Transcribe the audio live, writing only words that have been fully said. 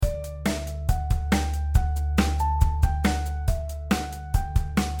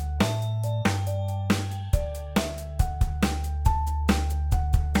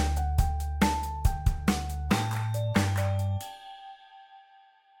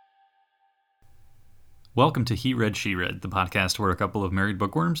Welcome to He Read, She Read, the podcast where a couple of married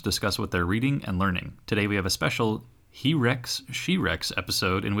bookworms discuss what they're reading and learning. Today we have a special He Rex, She Rex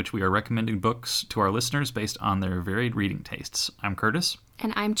episode in which we are recommending books to our listeners based on their varied reading tastes. I'm Curtis.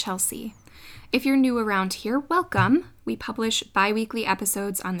 And I'm Chelsea. If you're new around here, welcome. We publish bi-weekly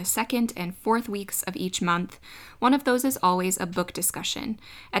episodes on the second and fourth weeks of each month. One of those is always a book discussion.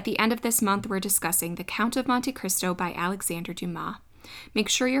 At the end of this month, we're discussing The Count of Monte Cristo by Alexander Dumas. Make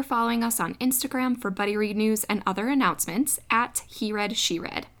sure you're following us on Instagram for Buddy Read news and other announcements at He Read, She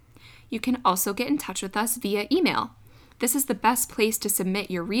Read. You can also get in touch with us via email. This is the best place to submit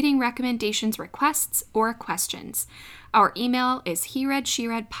your reading recommendations, requests, or questions. Our email is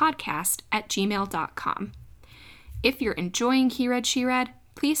hereadshereadpodcast@gmail.com. If you're enjoying He Read, She Read,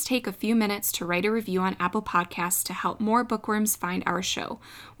 please take a few minutes to write a review on Apple Podcasts to help more bookworms find our show.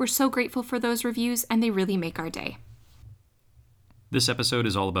 We're so grateful for those reviews, and they really make our day. This episode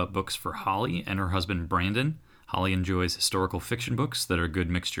is all about books for Holly and her husband Brandon. Holly enjoys historical fiction books that are a good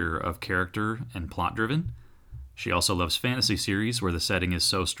mixture of character and plot-driven. She also loves fantasy series where the setting is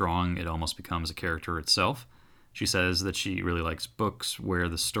so strong it almost becomes a character itself. She says that she really likes books where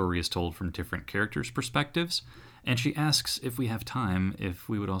the story is told from different characters' perspectives, and she asks if we have time if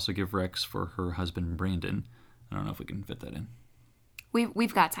we would also give Rex for her husband Brandon. I don't know if we can fit that in.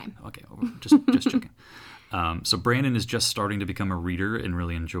 We've got time. Okay, just checking. So Brandon is just starting to become a reader and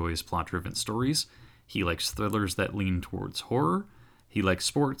really enjoys plot-driven stories. He likes thrillers that lean towards horror. He likes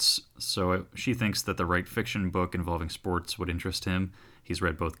sports, so she thinks that the right fiction book involving sports would interest him. He's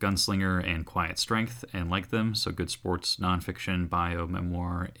read both Gunslinger and Quiet Strength and liked them, so good sports nonfiction bio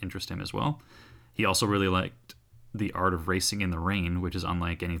memoir interest him as well. He also really liked The Art of Racing in the Rain, which is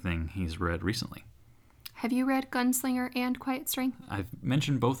unlike anything he's read recently. Have you read Gunslinger and Quiet Strength? I've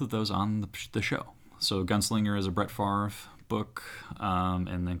mentioned both of those on the show. So Gunslinger is a Brett Favre book,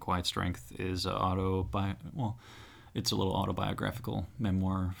 and then Quiet Strength is it's a little autobiographical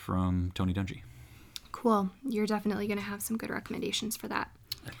memoir from Tony Dungy. Cool. You're definitely going to have some good recommendations for that.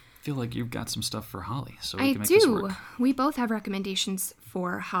 I feel like you've got some stuff for Holly, so we can make this work. We both have recommendations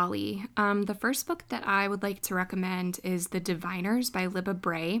for Holly. The first book that I would like to recommend is The Diviners by Libba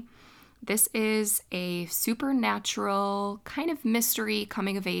Bray. This is a supernatural kind of mystery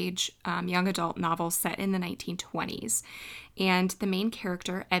coming-of-age young adult novel set in the 1920s. And the main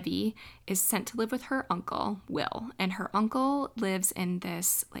character, Evie, is sent to live with her uncle, Will. And her uncle lives in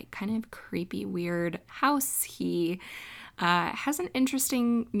this kind of creepy, weird house. He has an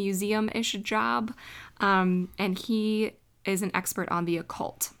interesting museum-ish job, and he is an expert on the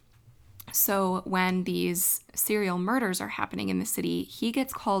occult. So when these serial murders are happening in the city, he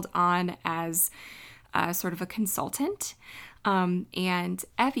gets called on as sort of a consultant. And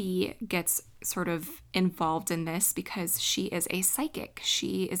Evie gets sort of involved in this because she is a psychic.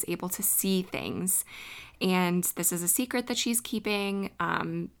 She is able to see things. And this is a secret that she's keeping,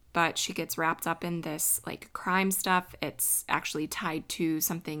 but she gets wrapped up in this crime stuff. It's actually tied to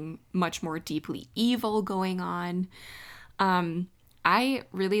something much more deeply evil going on. I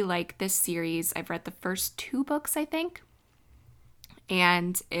really like this series. I've read the first 2 books, I think.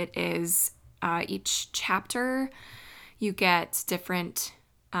 And it is each chapter you get different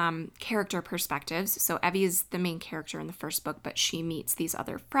character perspectives. So Evie is the main character in the first book, but she meets these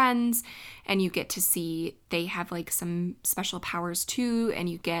other friends and you get to see they have some special powers too, and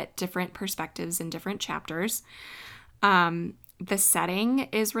you get different perspectives in different chapters. The setting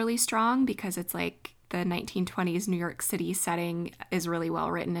is really strong because it's the 1920s New York City setting is really well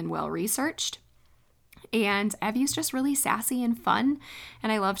written and well researched. And Evie's just really sassy and fun,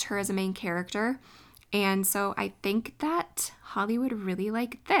 and I loved her as a main character. And so I think that Holly would really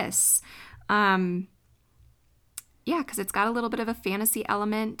like this. Because it's got a little bit of a fantasy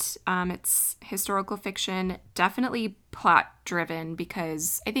element. It's historical fiction, definitely plot-driven,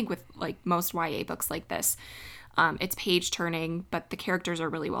 because I think with most YA books like this, it's page-turning, but the characters are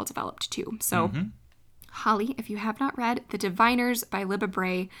really well developed too. So Holly, if you have not read The Diviners by Libba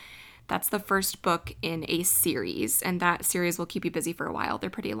Bray, that's the first book in a series, and that series will keep you busy for a while. They're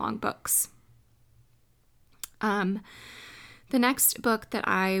pretty long books. The next book that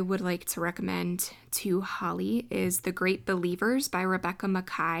I would like to recommend to Holly is The Great Believers by Rebecca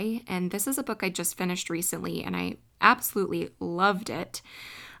Makkai, and this is a book I just finished recently, and I absolutely loved it.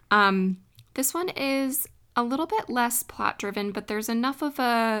 This one is a little bit less plot-driven, but there's enough of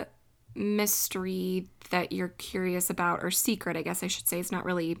a mystery that you're curious about, or secret, I guess I should say. It's not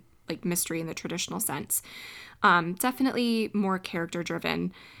really mystery in the traditional sense. Definitely more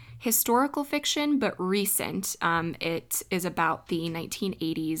character-driven. Historical fiction, but recent. It is about the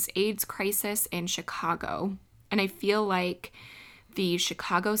 1980s AIDS crisis in Chicago. And I feel like The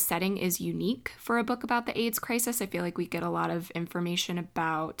Chicago setting is unique for a book about the AIDS crisis. I feel like we get a lot of information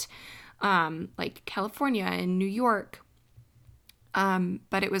about like California and New York.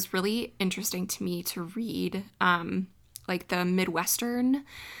 But it was really interesting to me to read like the Midwestern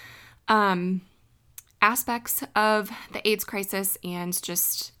aspects of the AIDS crisis, and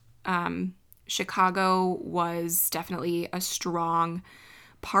just Chicago was definitely a strong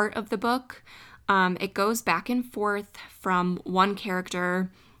part of the book. It goes back and forth from one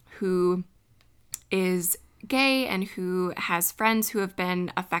character who is gay and who has friends who have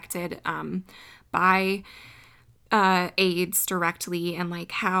been affected by AIDS directly, and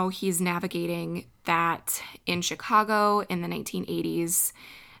like how he's navigating that in Chicago in the 1980s.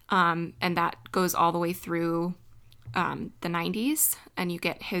 And that goes all the way through the 90s, and you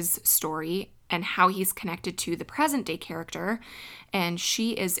get his story and how he's connected to the present day character. And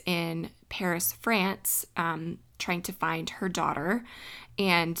she is in Paris, France, trying to find her daughter.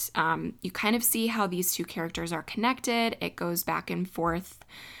 And you kind of see how these two characters are connected. It goes back and forth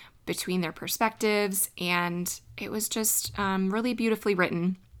between their perspectives, and it was just really beautifully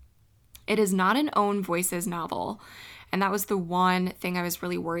written. It is not an Own Voices novel, and that was the one thing I was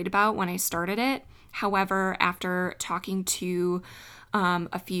really worried about when I started it. However, after talking to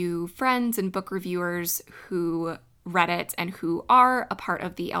a few friends and book reviewers who read it and who are a part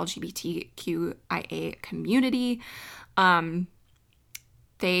of the LGBTQIA community,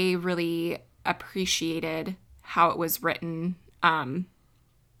 they really appreciated how it was written.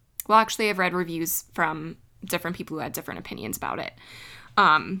 Well, actually, I've read reviews from different people who had different opinions about it.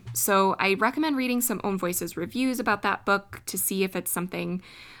 So I recommend reading some Own Voices reviews about that book to see if it's something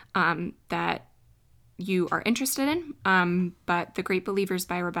that you are interested in. But The Great Believers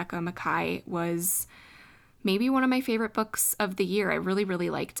by Rebecca Makkai was maybe one of my favorite books of the year. I really,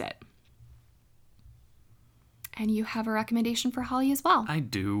 really liked it. And you have a recommendation for Holly as well. I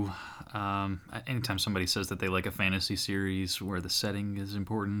do. Anytime somebody says that they like a fantasy series where the setting is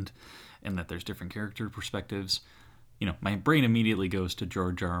important and that there's different character perspectives, you know, my brain immediately goes to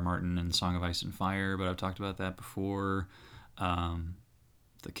George R.R. Martin and Song of Ice and Fire, but I've talked about that before.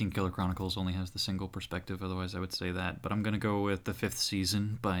 The Kingkiller Chronicles only has the single perspective, otherwise I would say that. But I'm going to go with The Fifth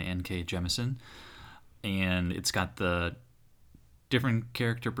Season by N.K. Jemisin. And it's got the different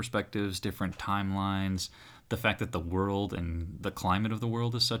character perspectives, different timelines, the fact that the world and the climate of the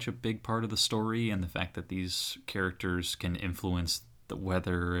world is such a big part of the story, and the fact that these characters can influence the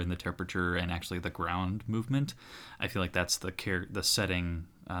weather and the temperature and actually the ground movement. I feel like that's the setting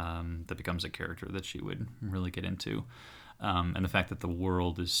that becomes a character that she would really get into. And the fact that the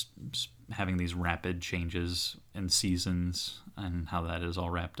world is having these rapid changes in seasons and how that is all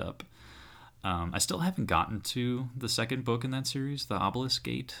wrapped up. I still haven't gotten to the second book in that series, The Obelisk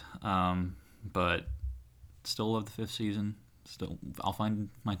Gate, but still love the fifth season. Still, I'll find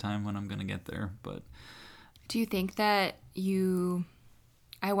my time when I'm going to get there. But do you think that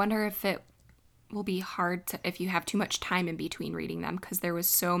I wonder if it will be hard if you have too much time in between reading them, because there was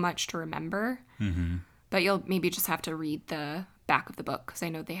so much to remember. Mm-hmm. But you'll maybe just have to read the back of the book, because I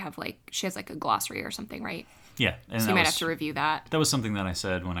know they have she has a glossary or something, right? Yeah. And so you might have to review that. That was something that I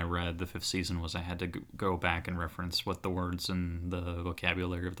said when I read the fifth season, was I had to go back and reference what the words and the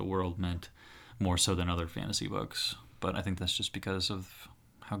vocabulary of the world meant, more so than other fantasy books. But I think that's just because of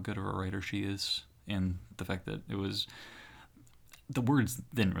how good of a writer she is, and the fact that the words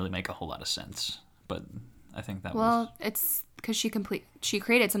didn't really make a whole lot of sense. But I think that it's because she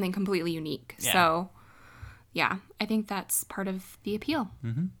created something completely unique. Yeah. So yeah, I think that's part of the appeal.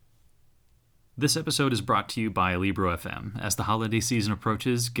 Mm-hmm. This episode is brought to you by Libro FM. As the holiday season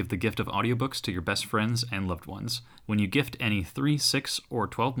approaches, give the gift of audiobooks to your best friends and loved ones. When you gift any 3, 6, or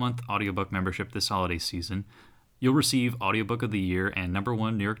 12-month audiobook membership this holiday season, you'll receive Audiobook of the Year and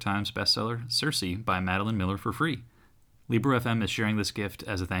 #1 New York Times bestseller, Circe, by Madeline Miller for free. Libro FM is sharing this gift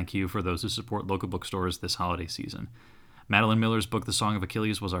as a thank you for those who support local bookstores this holiday season. Madeline Miller's book, The Song of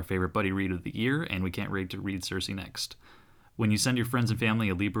Achilles, was our favorite buddy read of the year, and we can't wait to read Circe next. When you send your friends and family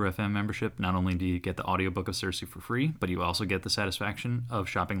a Libro FM membership, not only do you get the audiobook of Circe for free, but you also get the satisfaction of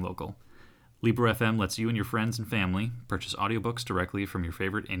shopping local. Libro FM lets you and your friends and family purchase audiobooks directly from your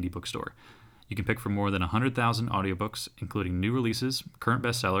favorite indie bookstore. You can pick from more than 100,000 audiobooks, including new releases, current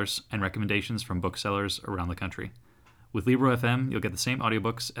bestsellers, and recommendations from booksellers around the country. With Libro FM, you'll get the same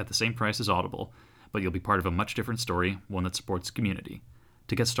audiobooks at the same price as Audible, but you'll be part of a much different story, one that supports community.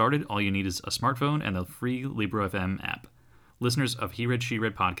 To get started, all you need is a smartphone and the free Libro FM app. Listeners of He Read, She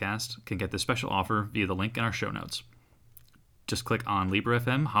Read podcast can get this special offer via the link in our show notes. Just click on Libro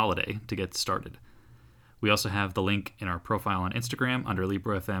FM Holiday to get started. We also have the link in our profile on Instagram under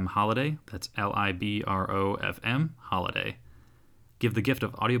Libro FM Holiday. That's LIBROFM Holiday. Give the gift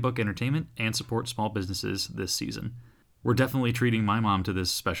of audiobook entertainment and support small businesses this season. We're definitely treating my mom to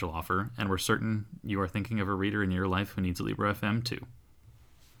this special offer, and we're certain you are thinking of a reader in your life who needs Libro FM too.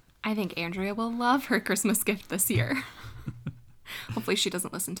 I think Andrea will love her Christmas gift this year. Hopefully she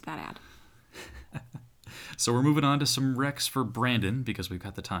doesn't listen to that ad. So we're moving on to some recs for Brandon because we've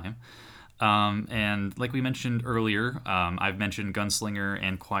got the time. And like we mentioned earlier, I've mentioned Gunslinger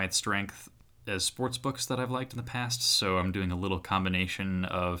and Quiet Strength as sports books that I've liked in the past. So I'm doing a little combination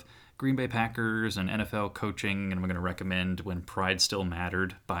of Green Bay Packers and NFL coaching, and I'm going to recommend When Pride Still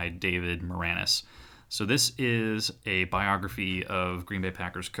Mattered by David Moranis. So this is a biography of Green Bay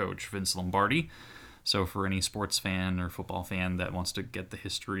Packers coach Vince Lombardi. So for any sports fan or football fan that wants to get the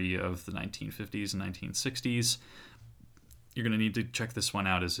history of the 1950s and 1960s, you're going to need to check this one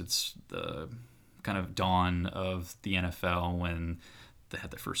out, as it's the kind of dawn of the NFL when they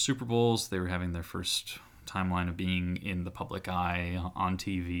had their first Super Bowls. They were having their first timeline of being in the public eye on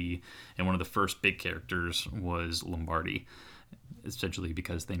TV, and one of the first big characters was Lombardi, essentially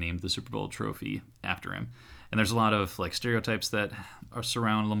because they named the Super Bowl trophy after him. And there's a lot of like stereotypes that are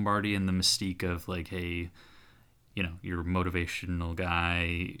surround Lombardi, and the mystique of like, hey, you know, you're a motivational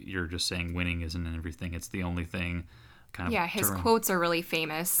guy, you're just saying winning isn't everything, it's the only thing. Kind of his quotes are really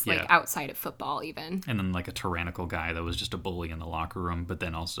famous, like outside of football even. And then like a tyrannical guy that was just a bully in the locker room, but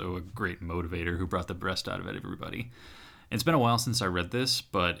then also a great motivator who brought the best out of everybody. It's been a while since I read this,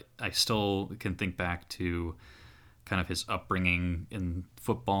 but I still can think back to kind of his upbringing in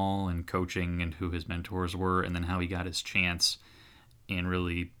football and coaching and who his mentors were, and then how he got his chance and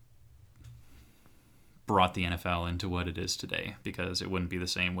really brought the NFL into what it is today, because it wouldn't be the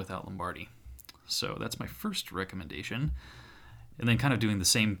same without Lombardi. So that's my first recommendation. And then kind of doing the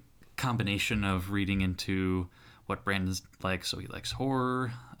same combination of reading into what Brandon's like. So he likes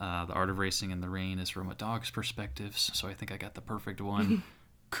horror. The Art of Racing in the Rain is from a dog's perspective, so I think I got the perfect one.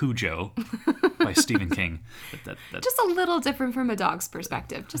 Cujo by Stephen King. That's just a little different from a dog's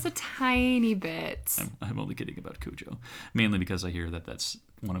perspective. Just a tiny bit. I'm only kidding about Cujo. Mainly because I hear that that's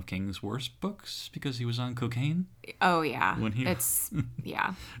one of King's worst books because he was on cocaine. Oh, yeah. When he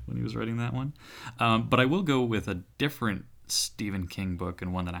was writing that one. But I will go with a different Stephen King book,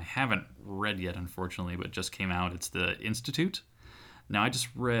 and one that I haven't read yet, unfortunately, but just came out. It's The Institute. Now, I just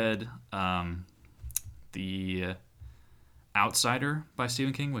read The Outsider by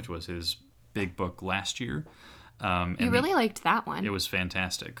Stephen King, which was his big book last year. You really liked that one. It was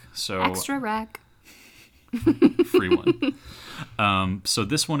fantastic. So extra rec. Free one. So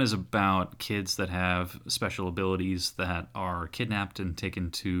this one is about kids that have special abilities that are kidnapped and taken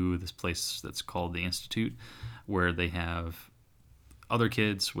to this place that's called the Institute, where they have other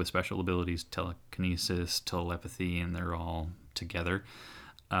kids with special abilities, telekinesis, telepathy, and they're all together.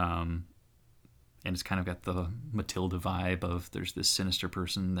 And it's kind of got the Matilda vibe of there's this sinister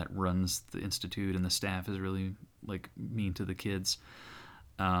person that runs the Institute, and the staff is really like mean to the kids.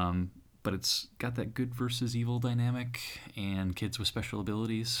 But it's got that good versus evil dynamic and kids with special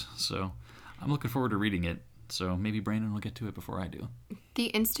abilities. So I'm looking forward to reading it. So maybe Brandon will get to it before I do. The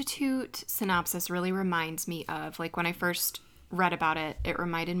Institute synopsis really reminds me of, like, when I first read about it, it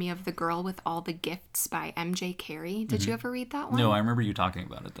reminded me of The Girl with All the Gifts by M.J. Carey. Did you ever read that one? No, I remember you talking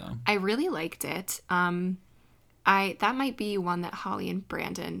about it, though. I really liked it. That might be one that Holly and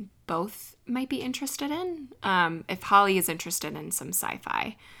Brandon both might be interested in, if Holly is interested in some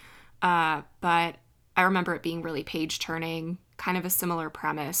sci-fi. But I remember it being really page-turning, kind of a similar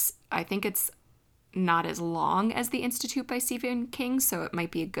premise. I think it's not as long as The Institute by Stephen King, so it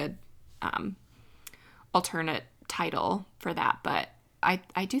might be a good alternate title for that. But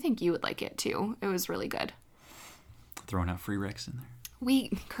I do think you would like it, too. It was really good. Throwing out free recs in there.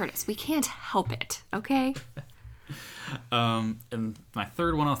 Curtis, we can't help it, okay? And my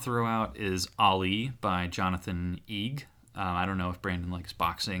third one I'll throw out is Ali by Jonathan Eig. I don't know if Brandon likes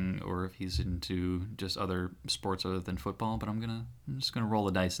boxing or if he's into just other sports other than football, but I'm just gonna roll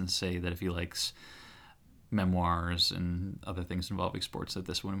the dice and say that if he likes memoirs and other things involving sports, that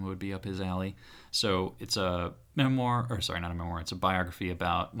this one would be up his alley. So it's a it's a biography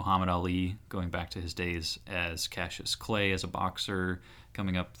about Muhammad Ali, going back to his days as Cassius Clay as a boxer,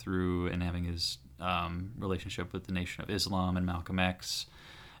 coming up through and having his relationship with the Nation of Islam and Malcolm X,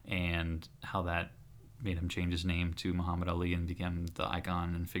 and how that made him change his name to Muhammad Ali and become the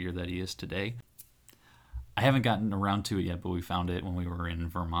icon and figure that he is today. I haven't gotten around to it yet, but we found it when we were in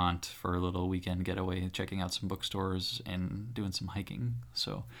Vermont for a little weekend getaway, checking out some bookstores and doing some hiking.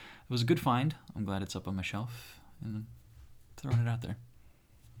 So it was a good find. I'm glad it's up on my shelf and throwing it out there.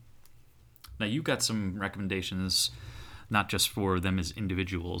 Now, you got some recommendations, not just for them as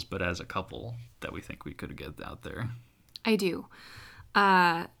individuals, but as a couple that we think we could get out there. I do.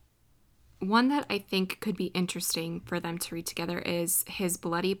 One that I think could be interesting for them to read together is His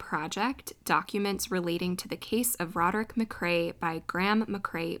Bloody Project, Documents Relating to the Case of Roderick McRae by Graham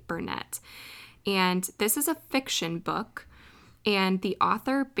McRae Burnett. And this is a fiction book, and the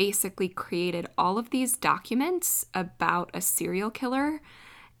author basically created all of these documents about a serial killer.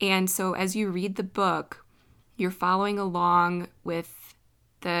 And so as you read the book, you're following along with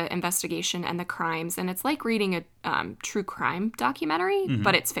the investigation and the crimes, and it's like reading a true crime documentary,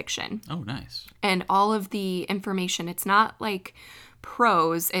 but it's fiction. Oh, nice. And all of the information, it's not like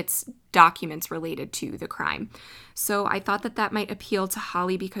prose, it's documents related to the crime. So I thought that that might appeal to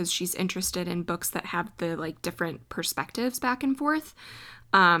Holly because she's interested in books that have the like different perspectives back and forth.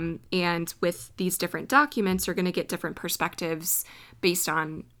 And with these different documents, you're going to get different perspectives based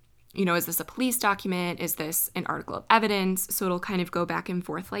on, you know, is this a police document? Is this an article of evidence? So it'll kind of go back and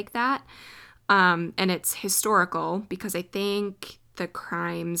forth like that. And it's historical because I think the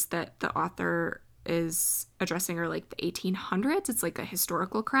crimes that the author is addressing are like the 1800s. It's like a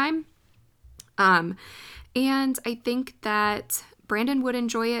historical crime. And I think that Brandon would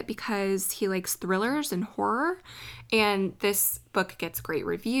enjoy it because he likes thrillers and horror. And this book gets great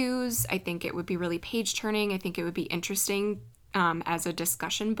reviews. I think it would be really page turning. I think it would be interesting as a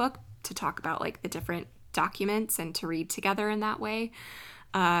discussion book to talk about like the different documents and to read together in that way.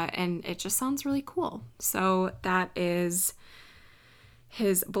 And it just sounds really cool. So that is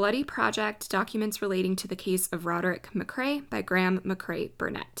His Bloody Project, Documents Relating to the Case of Roderick McRae by Graham McRae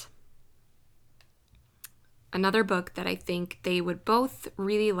Burnett. Another book that I think they would both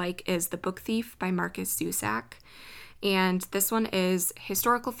really like is The Book Thief by Marcus Zusak. And this one is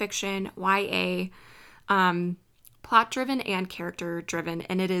historical fiction, YA, plot-driven and character-driven,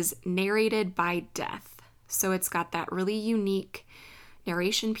 and it is narrated by death. So it's got that really unique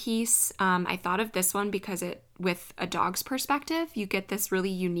narration piece. I thought of this one because with a dog's perspective, you get this really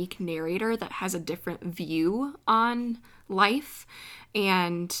unique narrator that has a different view on life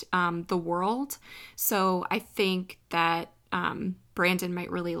and the world. So I think that Brandon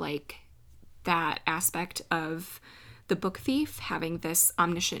might really like that aspect of The Book Thief, having this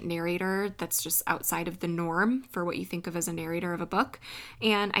omniscient narrator that's just outside of the norm for what you think of as a narrator of a book.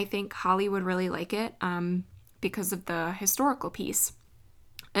 And I think Holly would really like it because of the historical piece.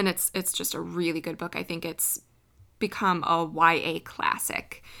 And it's just a really good book. I think it's become a YA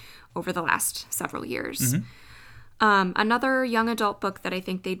classic over the last several years. Another young adult book that I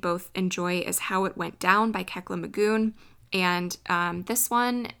think they'd both enjoy is How It Went Down by Kekla Magoon. And this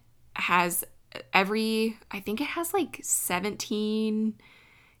one has I think it has like 17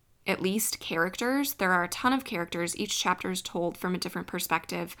 at least characters. There are a ton of characters. Each chapter is told from a different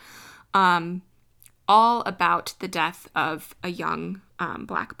perspective, all about the death of a young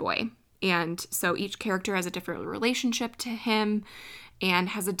Black boy. And so each character has a different relationship to him and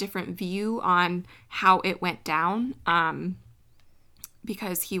has a different view on how it went down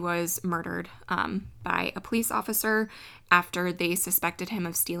because he was murdered by a police officer after they suspected him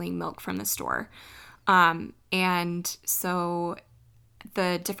of stealing milk from the store. And so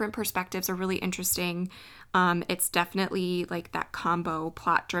the different perspectives are really interesting. It's definitely like that combo,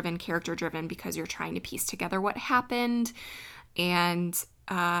 plot-driven, character-driven, because you're trying to piece together what happened. And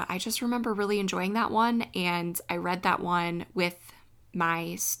I just remember really enjoying that one. And I read that one with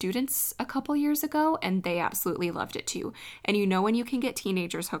my students a couple years ago, and they absolutely loved it too. And you know when you can get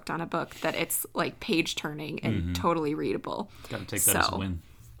teenagers hooked on a book that it's like page-turning and totally readable. Gotta take that as a win.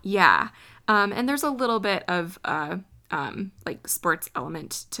 Yeah. And there's a little bit of like sports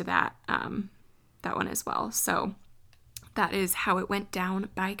element to that one as well. So that is How It Went Down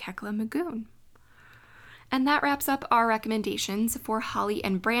by Kekla Magoon. And that wraps up our recommendations for Holly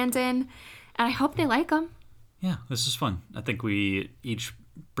and Brandon. And I hope they like them. Yeah, this is fun. I think we each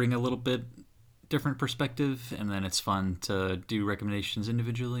bring a little bit different perspective, and then it's fun to do recommendations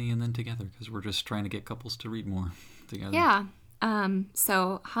individually and then together because we're just trying to get couples to read more together. Yeah.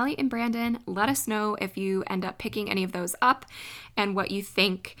 So Holly and Brandon, let us know if you end up picking any of those up and what you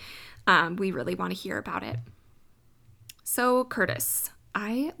think. We really want to hear about it. So Curtis,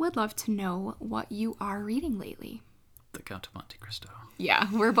 I would love to know what you are reading lately. The Count of Monte Cristo. Yeah,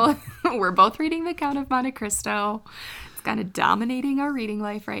 we're both reading The Count of Monte Cristo. It's kind of dominating our reading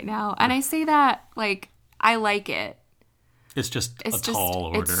life right now. And I say that like I like it. It's just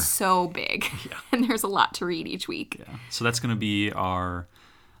tall order. It's so big. Yeah. And there's a lot to read each week. Yeah. So that's going to be our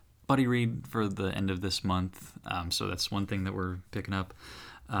buddy read for the end of this month. So that's one thing that we're picking up.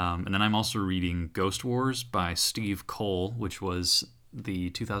 And then I'm also reading Ghost Wars by Steve Cole, which was the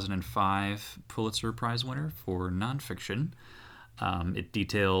 2005 Pulitzer Prize winner for nonfiction. It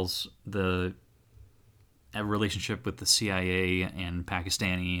details the a relationship with the CIA and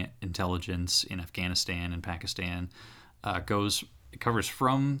Pakistani intelligence in Afghanistan and Pakistan. It covers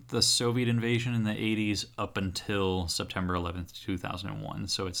from the Soviet invasion in the 80s up until September 11th, 2001.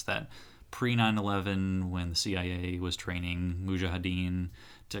 So it's that pre-9/11 when the CIA was training Mujahideen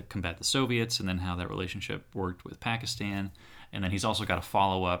to combat the Soviets, and then how that relationship worked with Pakistan. And then he's also got a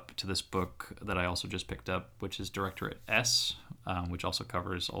follow-up to this book that I also just picked up, which is Directorate S, which also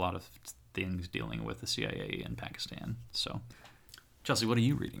covers a lot of things dealing with the CIA and Pakistan. So, Chelsea, what are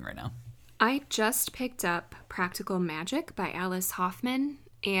you reading right now? I just picked up Practical Magic by Alice Hoffman,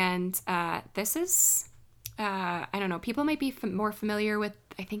 and this is, I don't know, people might be more familiar with,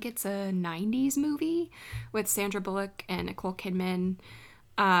 I think it's a 90s movie with Sandra Bullock and Nicole Kidman,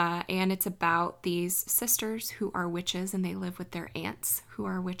 and it's about these sisters who are witches, and they live with their aunts who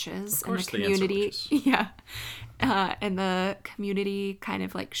are witches, and the community, and the community kind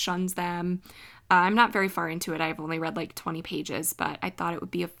of like shuns them. I'm not very far into it. I've only read like 20 pages, but I thought it would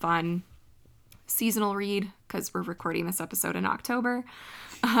be a fun seasonal read because we're recording this episode in October.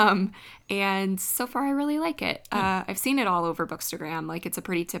 And so far I really like it. I've seen it all over Bookstagram. Like, it's a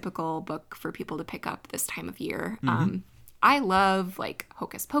pretty typical book for people to pick up this time of year. I love like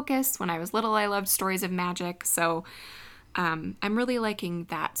Hocus Pocus. When I was little, I loved stories of magic. So I'm really liking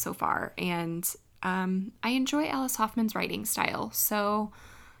that so far. And I enjoy Alice Hoffman's writing style. So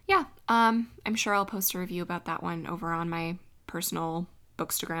yeah, I'm sure I'll post a review about that one over on my personal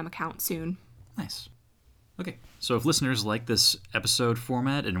Bookstagram account soon. Nice. Okay, so if listeners like this episode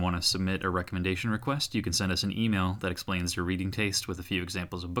format and want to submit a recommendation request, you can send us an email that explains your reading taste with a few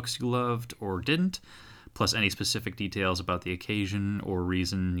examples of books you loved or didn't, plus any specific details about the occasion or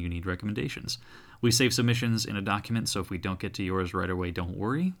reason you need recommendations. We save submissions in a document, so if we don't get to yours right away, don't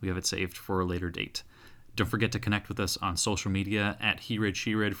worry. We have it saved for a later date. Don't forget to connect with us on social media at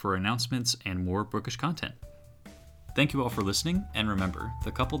HeRead for announcements and more bookish content. Thank you all for listening, and remember,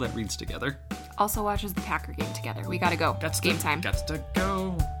 the couple that reads together also watches the Packer game together. We gotta go. It's game time. Gots to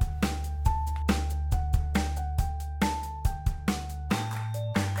go.